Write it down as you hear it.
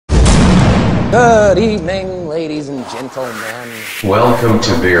Good evening, ladies and gentlemen. Welcome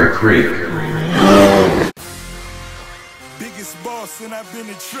to Bear Creek. Biggest boss and I've been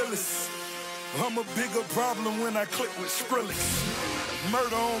a Trillis. I'm a bigger problem when I click with Skrillex.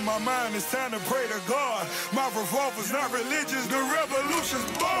 Murder on my mind, it's time to pray to God. My revolver's not religious, the revolution's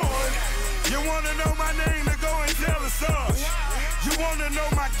born. You wanna know my name, to go and tell us all. You wanna know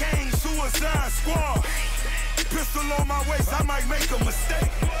my gang, Suicide Squad. Pistol on my waist, I might make a mistake.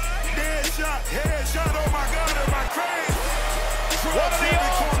 Headshot, oh my God, am I crazy? One of the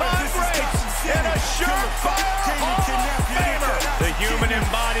all-time greats and a surefire Hall of Famer. The human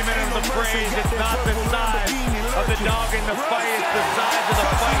embodiment of the phrase, it's not the size of the dog in the fight, it's the size of the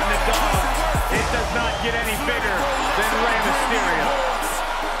fight in the dog. It does not get any bigger than Rey Mysterio.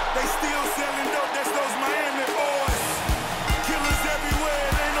 They still selling dope, that's those Miami boys. Killers everywhere,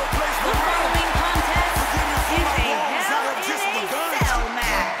 it ain't no place for me.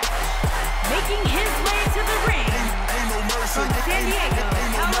 Making his way to the ring from San Diego,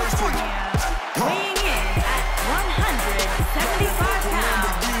 California, weighing in at 175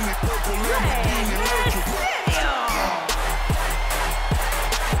 pounds, Rey Mysterio.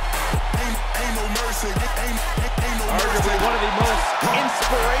 Arguably one of the most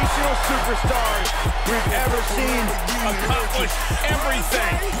inspirational superstars we've ever seen accomplish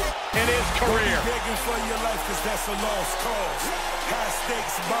everything in his career. Begging for your life, cause that's a lost cause. High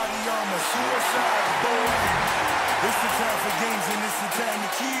stakes, body armor, suicide, boy. It's the time for games and it's the time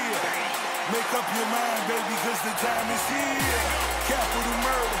to kill. Make up your mind, baby, cause the time is here. Capital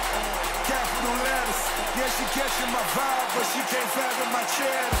murder, capital letters. Yeah, she catching my vibe, but she can't fathom my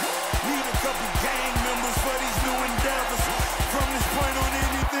chatter. Need a couple gang members for these new endeavors. From this point on,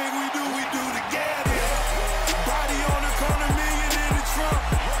 anything we do together. Body on the corner, million in the trunk.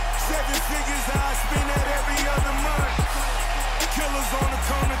 7 figures, I spend that every other month. Killers on the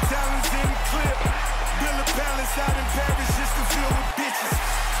corner, talents in the clip. Build a palace out in Paris just to fill with bitches.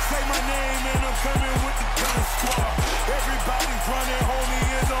 Say my name and I'm coming with the gun squad. Everybody running,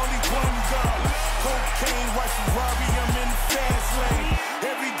 homie, is only one guard. Cocaine, white Ferrari, I'm in the fast lane.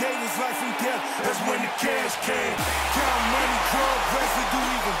 Every day was life and death, that's when the cash came. Count money, drug,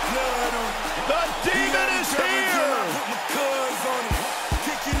 residue, even blood on it. The demon is here! Put my cuz on it.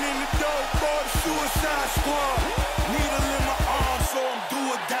 Kicking in the door, boy, the Suicide Squad. Needle in my arm, so I'm do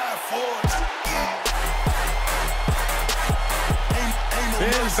or die for it.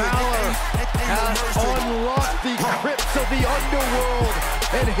 Balor has unlocked the crypts of the underworld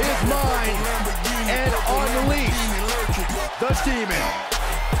in his mind and unleashed the demon.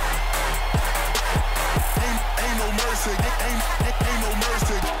 Ain't no mercy, ain't no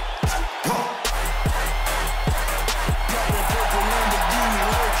mercy. Got that purple Lamborghini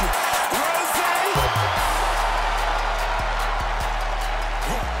lurking.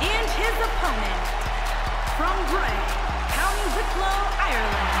 And his opponent, from Bray, County Wicklow,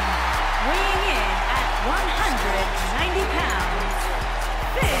 Ireland, weighing in at 190 pounds,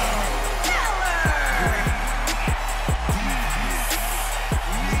 Balor.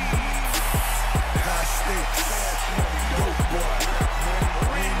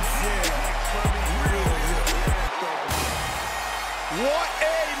 What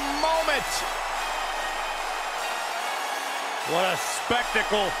a moment! What a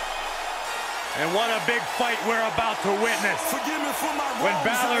spectacle! And what a big fight we're about to witness. When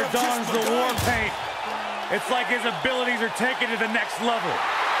Balor dons the war paint, it's like his abilities are taken to the next level.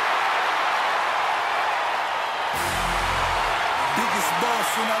 Biggest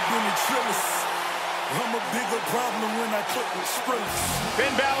boss and I've been a Trillis. I'm a bigger problem when I click with Skrillex.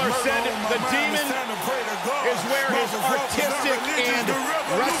 Ben Balor said the demon is where his artistic and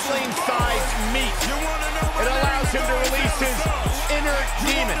wrestling sides meet. It allows him to release his inner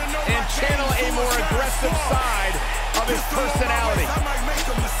demon and channel a more aggressive side of his personality. I might make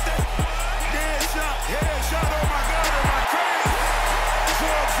a mistake. Headshot, oh my God, am I crazy?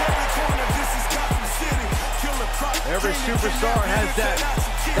 Drugs every corner, this is Gotham City. Killer Croc. Every superstar has that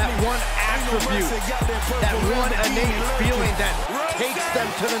one attribute, that one innate feeling that takes them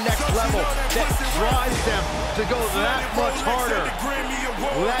to the next level, that drives them to go that much harder.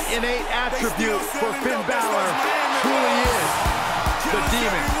 Well, that innate attribute for Finn Balor truly is the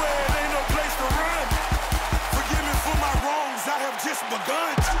demon. Ain't no place to run. Forgive me for my wrongs, I have just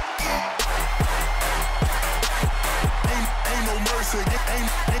begun. Ain't no mercy,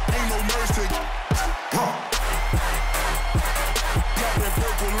 ain't no mercy. Got that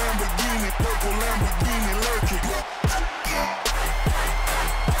purple Lamborghini lurking.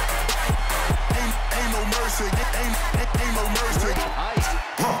 Ain't no mercy, ain't no mercy.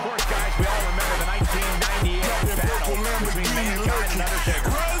 Of course, guys, we all remember the 1998 battle between Mankind and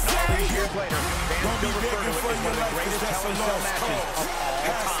Undertaker. All these years later, your life, 'cause that's a lost cause.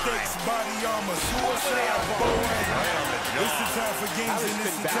 High stakes, body armor, suicide, boy. It's the time for games and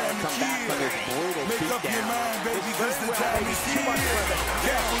it's the time to kill. Make up your mind, baby, 'cause the time is here.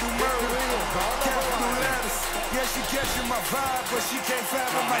 Capital murder, capital letters. Yeah, she catching my vibe, but she can't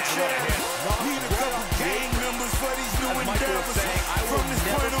fathom my chair. Need a couple gang members for these new endeavors. From this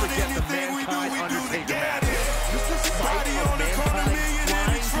point on, anything we do together. Body on the corner, million in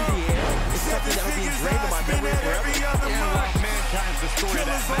the trunk. 7 figures I spend at every other month.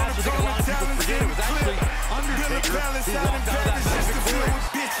 Killers on the corner, talents in the clip. Build a palace out in Paris just to fill with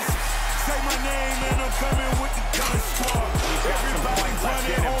bitches. Say my name and I'm coming with the gun squad. Everybody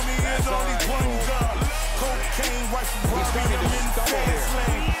running, homie, there's only one God. Cocaine, white from Robbie, I'm in the fast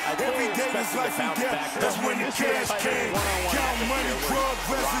lane. Every day was life and death, that's when the cash came. Count money, drug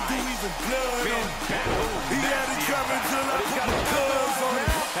residue, even blood on it. He had it coming till I put my gloves on it.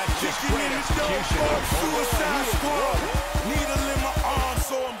 Kicking in the door for a suicide squad. Needle in my arm,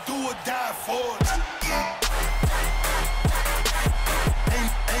 so I'm do or die for it.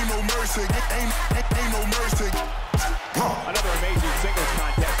 Ain't no mercy, ain't no mercy. Another amazing singles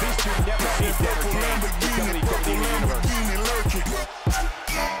contest. These two never seem to entertain Purple Lamborghini lurking.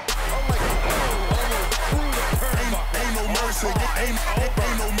 Oh my God. Ain't no mercy, ain't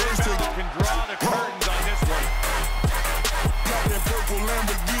no mercy. Can draw the curtains on this one. Got that purple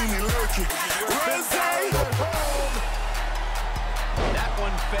Lamborghini lurking. That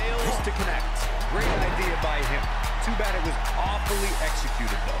one fails to connect. Great idea by him. Too bad it was awfully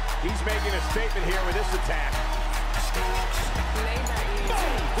executed, though. He's making a statement here with this attack.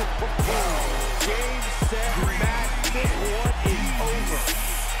 Game, set, match. This one is over.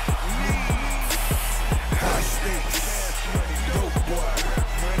 High stakes, dope boy,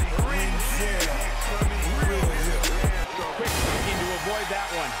 rings, yeah, real hip. Quick thinking to avoid that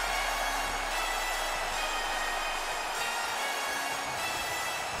one.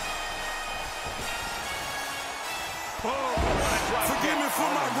 Forgive me for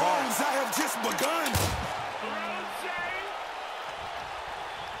my wrongs, I have just begun.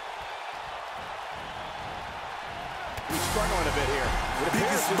 He's struggling a bit here.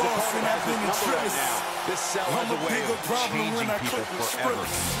 Biggest boss and I've been in trellis. This cell has I'm a a way bigger of problem when I changing people click with forever.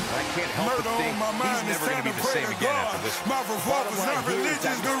 scripts. I can't help Murder but think on my mind, he's it's never time going to to be the pray same to again God. after this. My revolver's not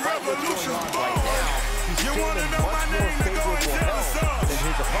religious, the revolution's born. You feeling wanna know my much name, more to go and favorable tell us health all. than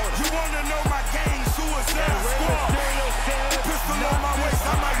his opponent. You wanna know my gang, suicide squad. Pistol on my waist,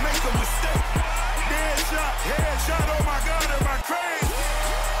 I might make a mistake. Headshot, oh my God, am I crazy?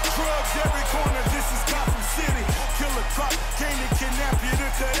 Drugs every corner, this is Gotham City. Killer cop, came to kidnap you to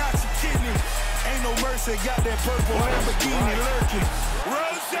cut out your kidney. Ain't no mercy, got that purple Lamborghini lurking.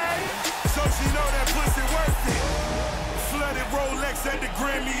 Rose, so she know that pussy worth it. Flooded Rolex at the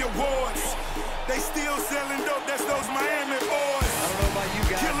Grammy Awards. They still selling dope, that's those Miami boys. I don't know about you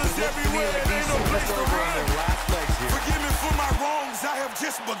guys, Killers everywhere, there ain't no place to run. Forgive me for my wrongs, I have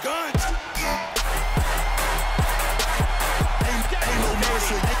just begun. Ain't no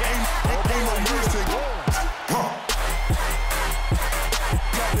mercy, ain't no mercy.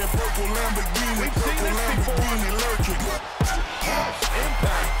 Got that purple Lamborghini lurking.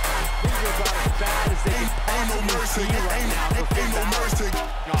 Impact. These are about as bad as they can possibly be right now for Ain't no mercy. Oh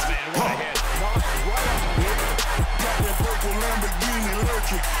man, what a hit. Knocked right out the hit. Got that purple Lamborghini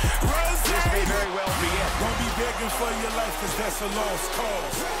lurking. This may very well be it. Don't be begging for your life, 'cause that's a lost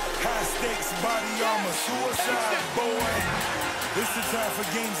cause. High stakes, body armor, suicide, boy. It's the time for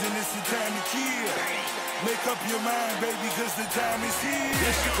games and it's the time to kill. Make up your mind, baby, 'cause the time is here.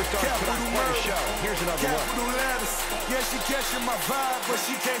 This superstar put on quite a show. Here's another one. Capital letters. Yeah, she catching my vibe, but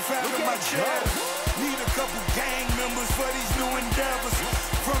she can't fathom my chair. Need a couple gang members for these new endeavors.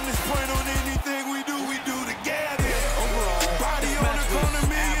 From this point on, anything we do together. Overall, body on the corner,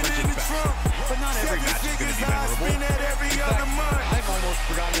 million in the trunk. But not every match is going to be I memorable. spend at every other month. I've almost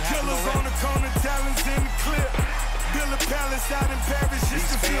forgotten it happened Killers already. on the corner, talents in the clip. Build a palace out in Paris just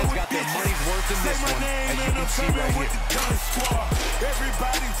to These fill fans with got their bitches. money's worth in Say this my one, name as you and can I'm see coming right with here. the gun squad.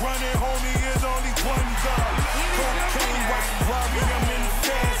 Everybody running, homie, is only one God. Cocaine, white from Robbie, I'm in the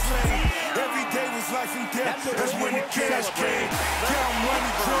fast lane. Every day was life and death, that's when the cash came. Count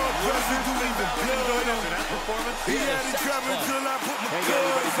money, drug residue, even blood on it. He had it coming till I put my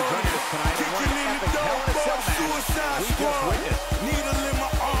gloves on it. Kicking in the door for a suicide squad. Needle in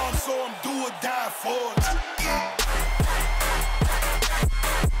my arm, so I'm do or die for it.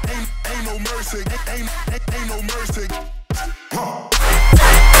 Ain't no mercy, ain't no mercy.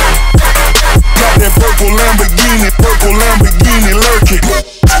 Got that purple Lamborghini lurking.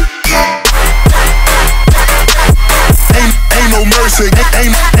 Ain't no mercy,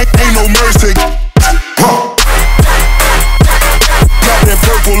 ain't no mercy.